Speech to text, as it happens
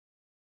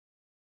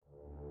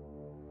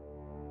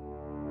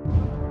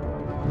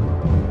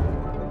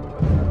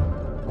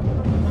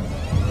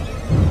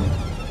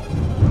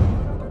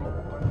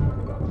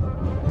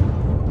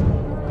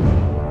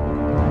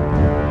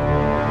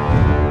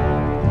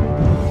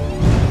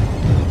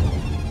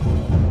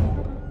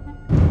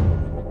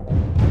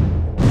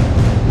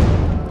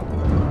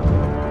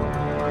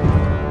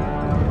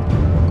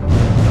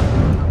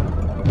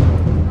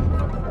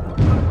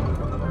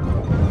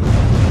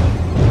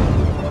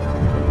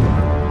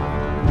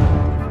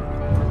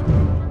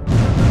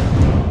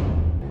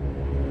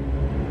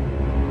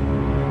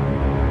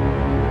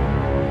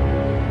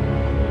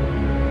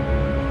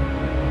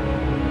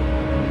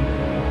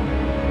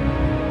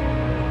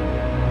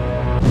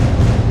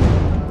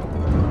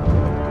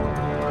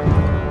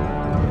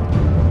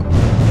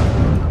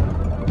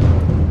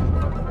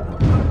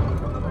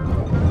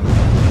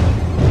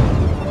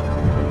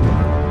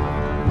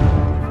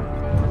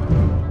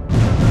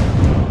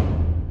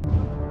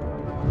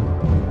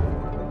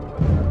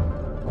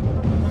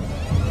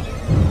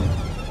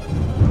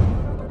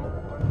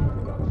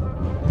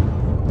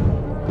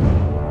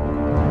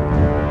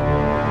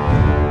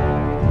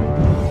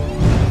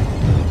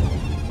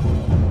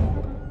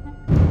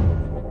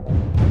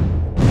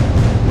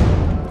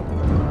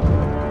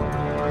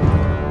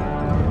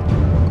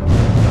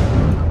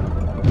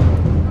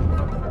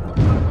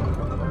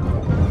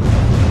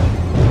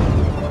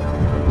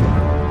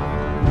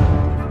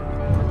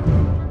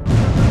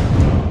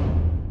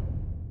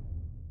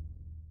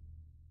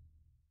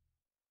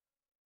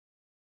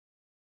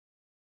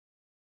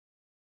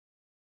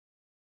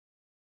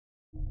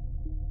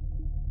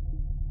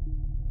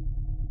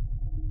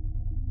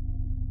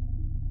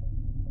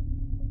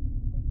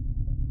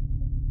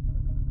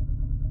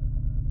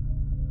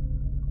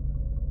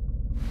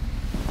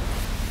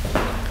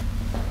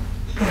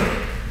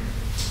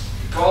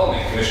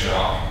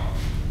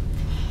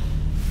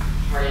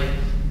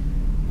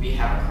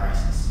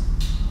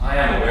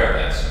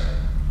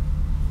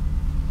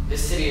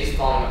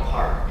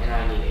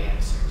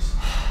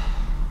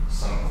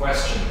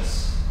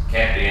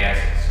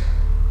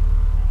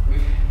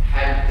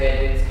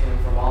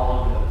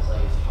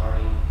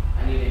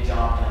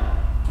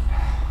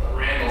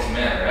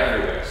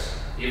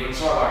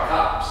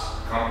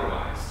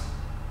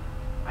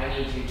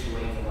need you to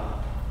wake him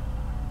up.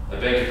 I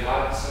beg your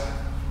pardon, sir?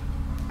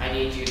 I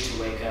need you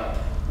to wake up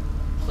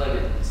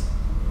Clemens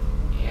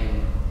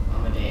and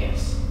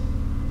Amadeus.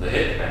 The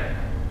hitman?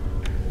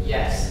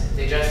 Yes,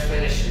 they just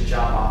finished a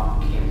job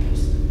off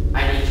campus.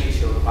 I need you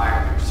to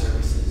acquire their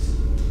services.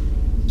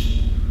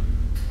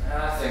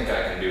 I think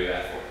I can do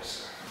that for you,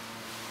 sir.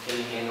 Can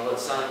you handle it,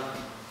 son?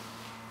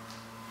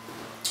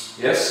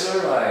 Yes,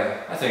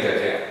 sir, I think I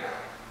can.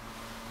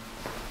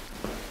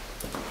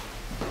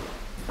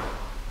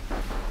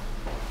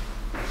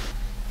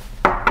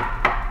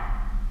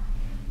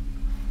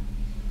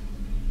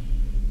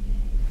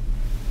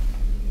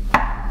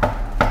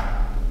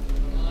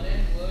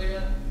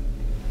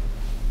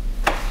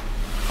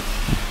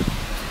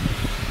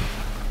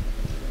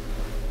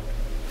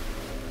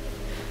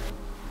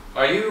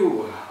 Are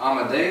you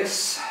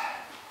Amadeus?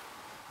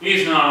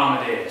 He's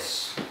not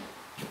Amadeus.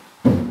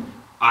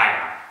 I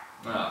am.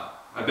 Oh,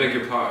 I beg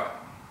your pardon.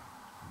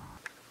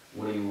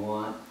 What do you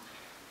want?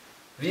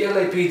 The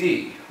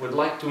LAPD would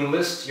like to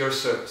enlist your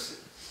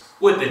services.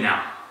 Would they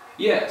now?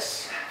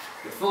 Yes,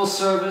 your full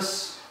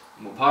service,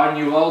 and will pardon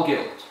you all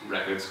guilt.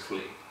 Records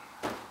clean.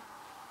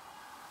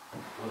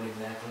 What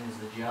exactly is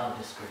the job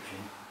description?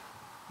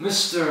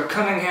 Mr.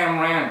 Cunningham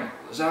Randall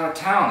is out of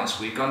town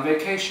this week on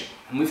vacation,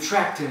 and we've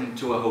tracked him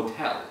to a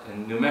hotel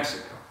in New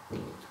Mexico.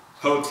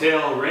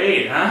 Hotel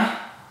raid, huh?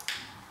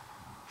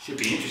 Should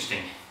be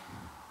interesting.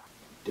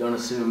 Don't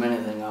assume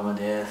anything,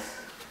 Amadeus.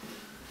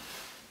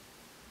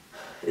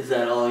 Is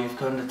that all you've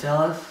come to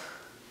tell us?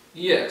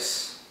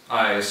 Yes,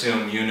 I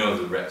assume you know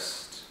the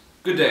rest.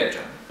 Good day,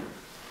 gentlemen.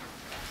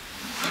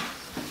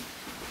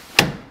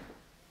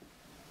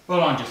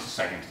 Hold on just a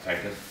second,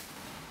 Detective.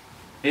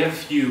 I have a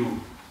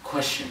few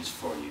questions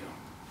for you.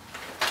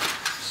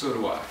 So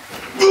do I.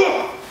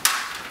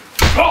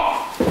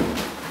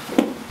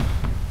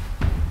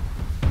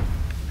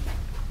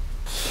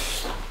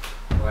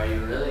 Why are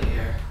you really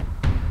here?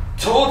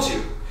 Told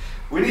you!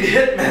 We need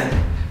hitmen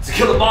to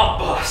kill the mob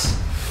boss!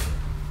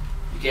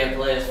 You can't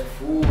play us for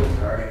fools,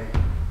 Hardy.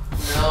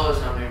 Who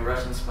knows how many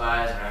Russian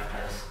spies are after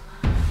us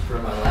for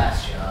my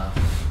last job.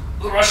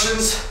 The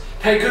Russians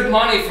pay good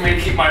money for me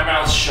to keep my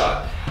mouth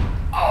shut.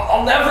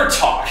 I'll never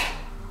talk!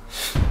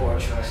 Poor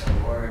choice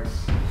of words.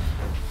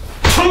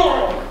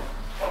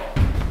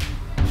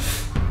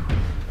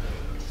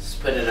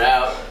 Spit it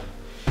out.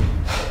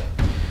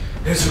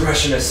 There's a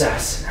Russian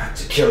assassin out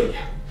to kill you.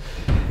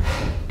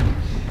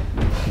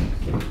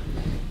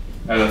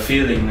 I have a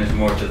feeling there's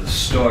more to the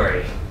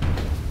story.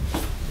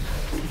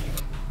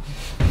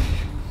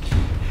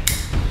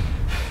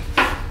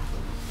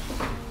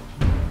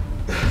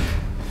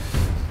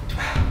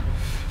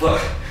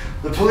 Look,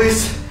 the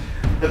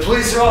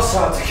police are also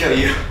out to kill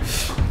you. I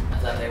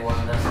thought they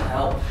wanted us to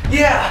help.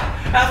 Yeah,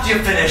 after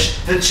you finish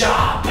the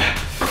job.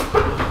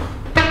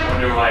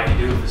 Wonder what I can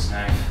do with this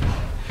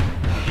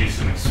knife. Give you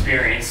some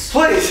experience.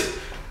 Please,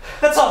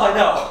 that's all I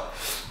know.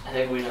 I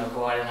think we know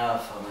quite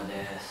enough,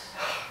 Amadeus.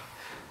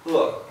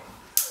 Look,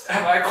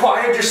 have I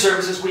acquired your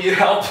services? Will you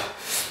help?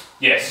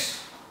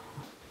 Yes.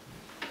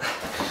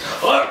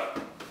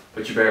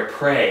 But you better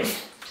pray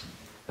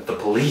that the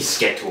police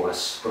get to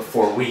us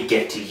before we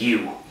get to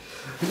you.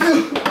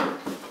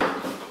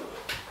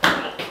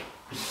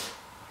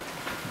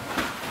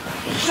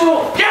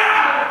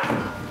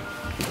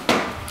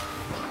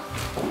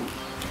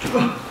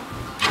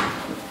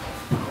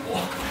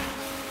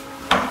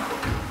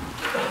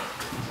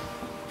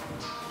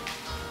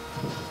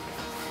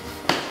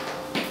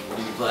 What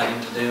are you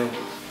planning to do?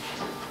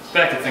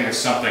 Back to think of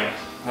something.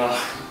 Got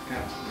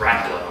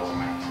rat blood over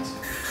my hands.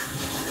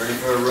 Ready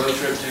for a road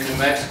trip to New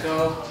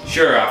Mexico?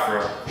 Sure,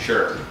 Afro.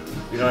 Sure.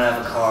 We don't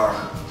have a car.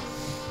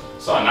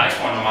 Saw a nice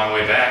one on my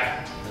way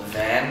back. The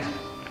van?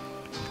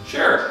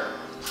 Sure.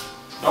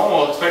 No one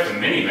will expect a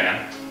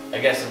minivan. I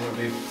guess there would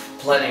be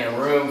plenty of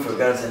room for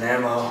guns and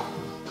ammo.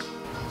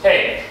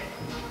 Hey,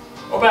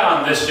 what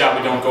about on this job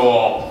we don't go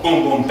all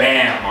boom boom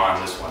bam on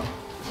this one?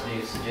 What are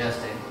you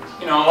suggesting?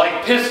 You know,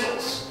 like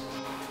pistols.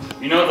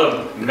 You know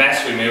the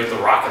mess we made with the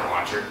rocket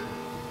launcher?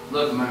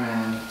 Look, my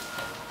man.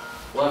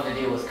 We'll have to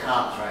deal with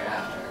cops right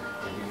after.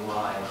 It'd be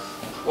wise.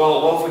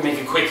 Well, what if we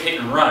make a quick hit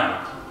and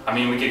run? I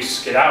mean, we could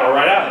skedaddle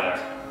right out of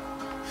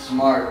there.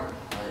 Smart,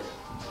 but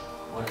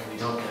what if we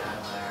don't get out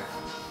of there?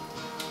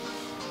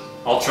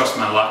 I'll trust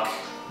my luck.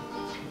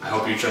 I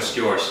hope you trust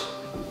yours.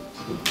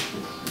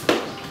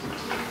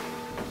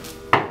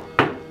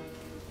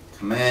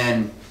 Come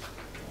in.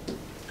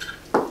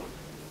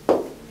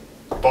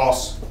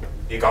 Boss,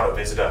 you got a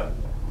visitor.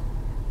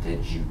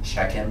 Did you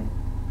check him?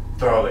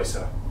 Thoroughly,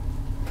 sir.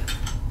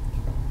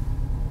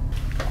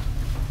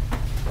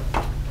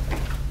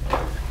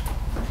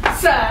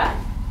 Sir,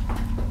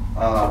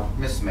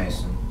 Miss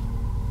Mason.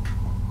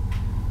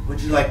 Would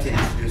you like to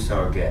introduce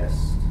our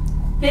guest?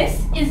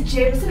 this is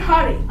Jameson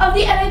Hardy of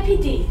the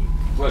LAPD.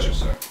 Pleasure,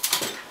 sir.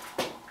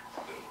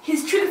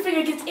 His trigger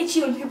finger gets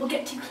itchy when people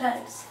get too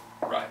close.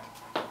 Right.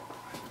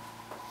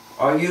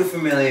 Are you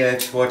familiar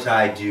with what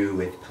I do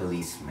with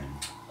policemen?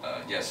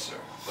 Yes, sir.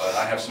 But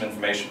I have some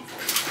information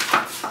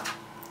for you.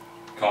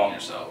 Calm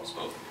yourselves,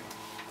 both of you.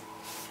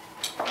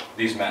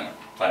 These men are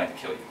planning to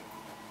kill you.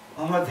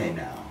 Are they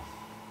now?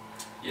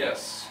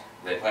 Yes,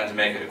 they plan to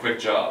make it a quick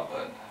job,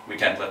 but we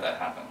can't let that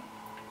happen.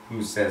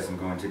 Who says I'm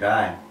going to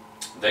die?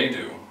 They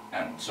do,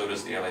 and so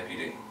does the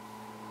LAPD.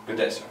 Good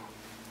day, sir.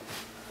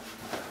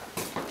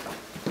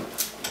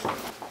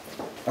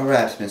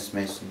 Alright, Miss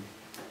Mason.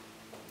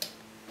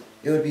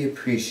 It would be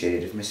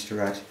appreciated if Mr.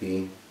 Wright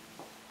be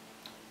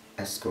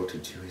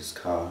escorted to his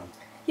car.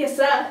 Yes,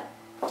 sir.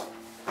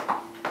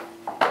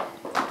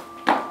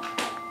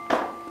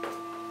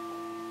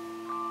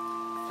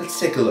 Let's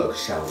take a look,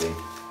 shall we?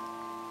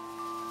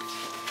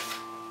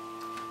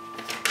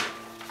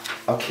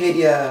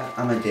 Arcadia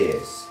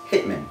Amadeus,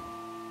 hitman,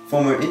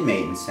 former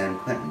inmate in San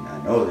Quentin,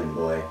 a northern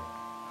boy.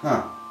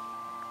 Huh.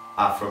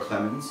 Afro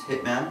Clemens,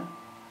 hitman,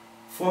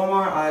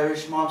 former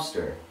Irish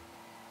mobster.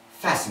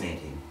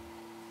 Fascinating.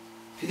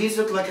 Do these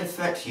look like a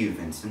threat to you,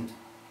 Vincent?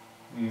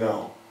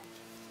 No.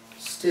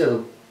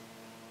 Still,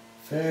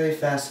 very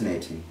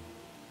fascinating.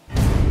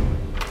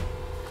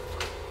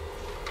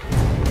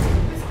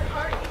 Mr.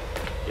 Hardy.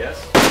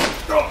 Yes?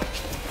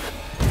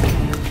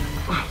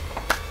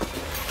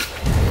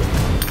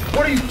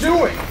 What are you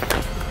doing?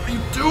 What are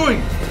you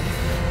doing?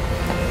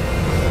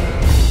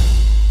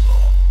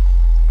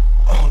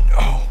 Oh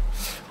no.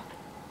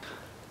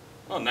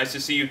 Oh, nice to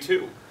see you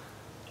too.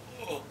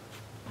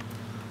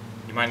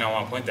 You might not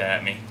want to point that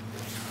at me.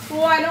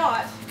 Why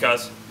not?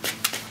 Because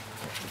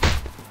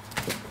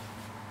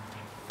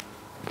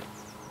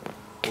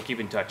we'll keep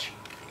in touch.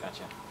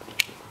 Gotcha.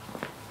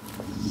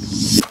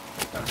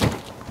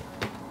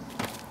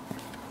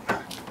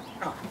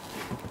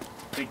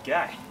 Big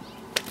guy.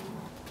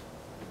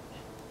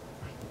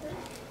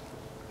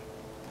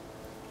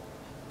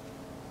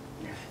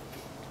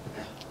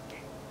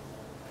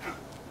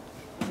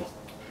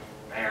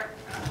 There.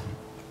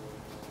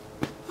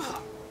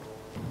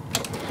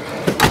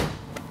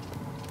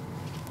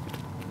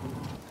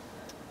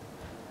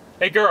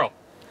 Hey girl,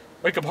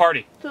 wake up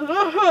Hardy.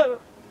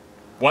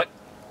 What?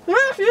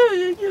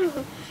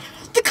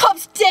 The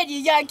cop's dead, you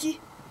Yankee.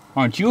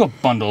 Aren't you a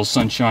bundle of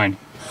sunshine?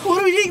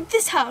 What are we doing at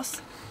this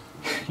house?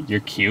 You're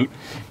cute.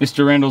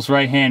 Mr. Randall's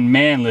right-hand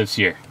man lives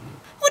here.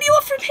 What do you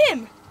want from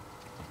him?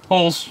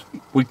 Holes,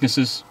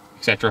 weaknesses,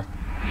 etc.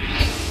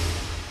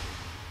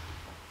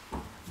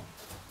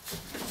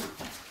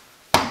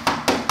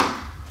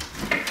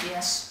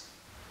 Yes.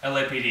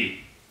 LAPD.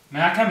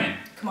 May I come in?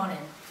 Come on in.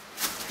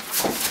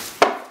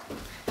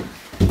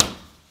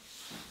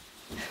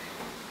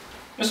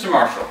 Mr.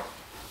 Marshall,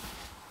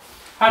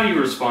 how do you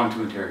respond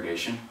to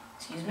interrogation?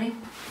 Excuse me?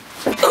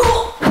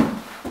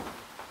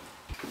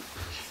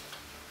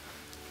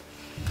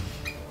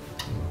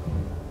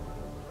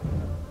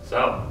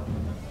 So,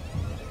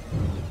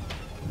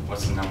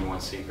 what's the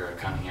 #1 secret of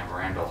Cunningham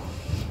Randall?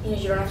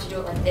 You don't have to do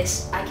it like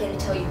this. I can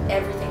tell you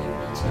everything you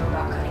need to know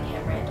about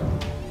Cunningham Randall.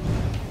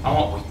 I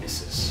want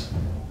weaknesses,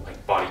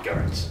 like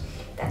bodyguards.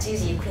 That's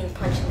easy. A clean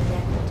punch in the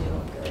neck will do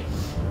him good.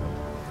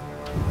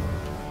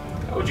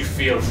 How would you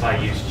feel if I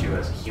used you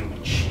as a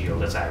human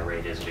shield as I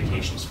raid his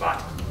vacation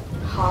spot?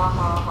 Ha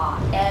ha ha.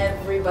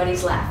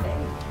 Everybody's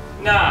laughing.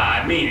 Nah,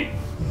 I mean it.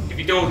 If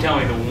you don't tell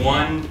me the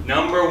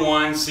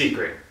 #1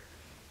 secret,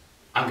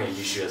 I'm gonna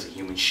use you as a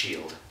human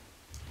shield.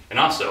 And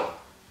also,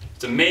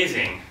 it's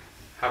amazing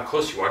how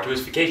close you are to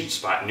his vacation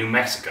spot in New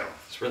Mexico.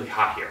 It's really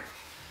hot here.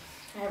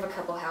 I have a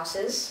couple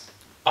houses.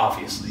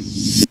 Obviously.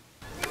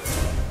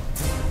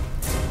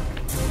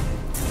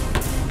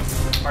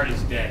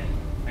 Hardy's dead.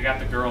 I got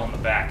the girl in the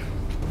back.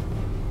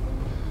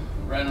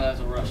 Randall has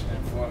a Russian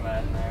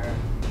informant in there.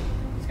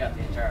 He's got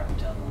the entire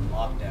hotel on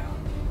lockdown.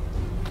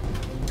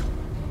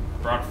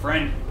 Brought a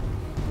friend.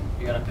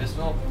 You got a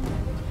pistol?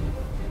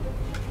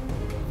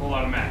 Full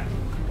automatic.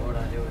 What would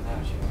I do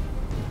without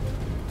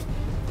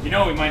you? You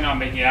know we might not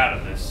make it out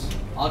of this.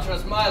 I'll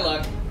trust my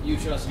luck, you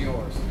trust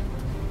yours.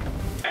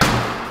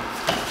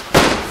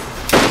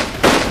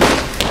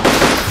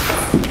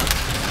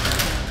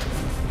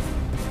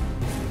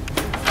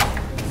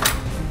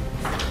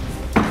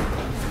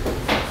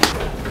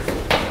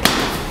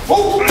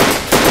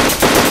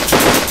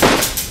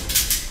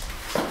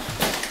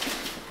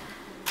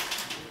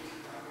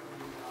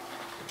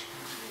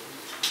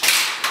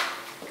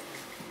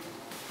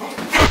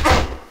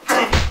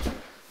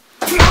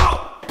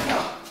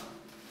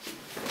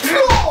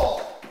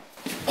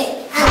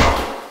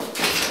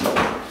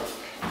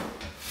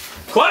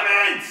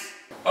 Clemens!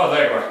 Oh,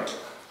 there you are.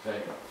 There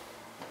you go.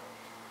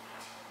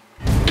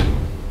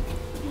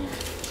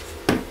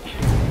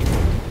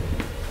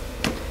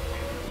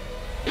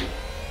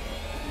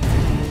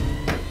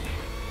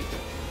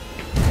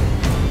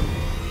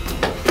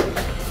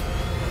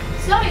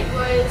 Sorry,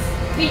 boys.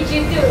 Did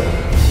you do?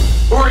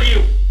 Who are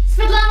you?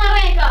 Svetlana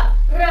Renka,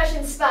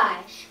 Russian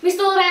spy.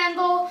 Mr.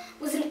 Randall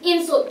was an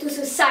insult to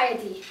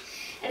society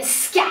and a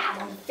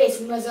scab on the face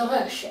of Mother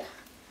Russia.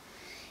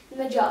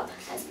 My job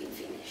has been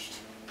finished.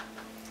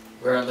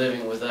 We're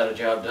living without a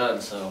job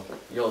done, so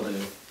you'll do.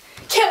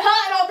 Get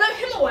hot and I'll blow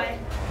him away.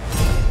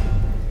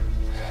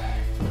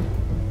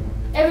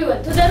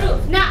 Everyone to the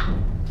roof, now!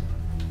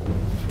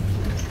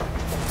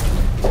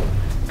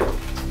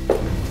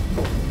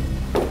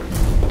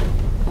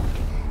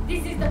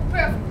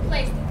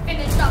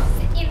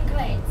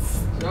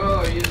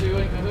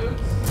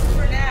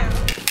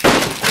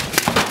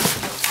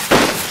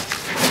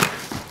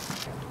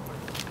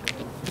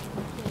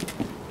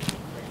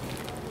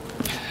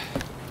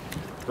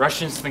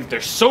 Russians think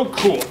they're so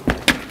cool.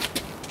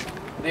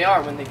 They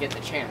are when they get the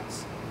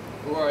chance.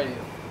 Who are you?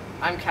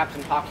 I'm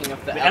Captain Hawking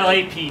of the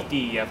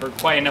LAPD. I've heard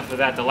quite enough of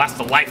that to last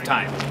a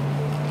lifetime.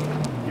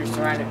 You're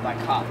surrounded by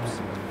cops.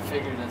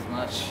 Figured as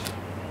much.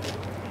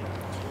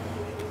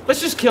 Let's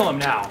just kill him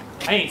now.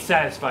 I ain't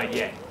satisfied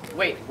yet.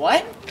 Wait,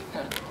 what?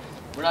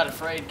 We're not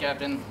afraid,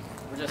 Captain.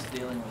 We're just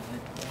dealing with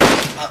it.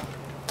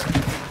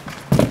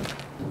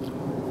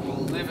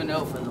 Leave a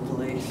note for the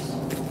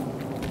police.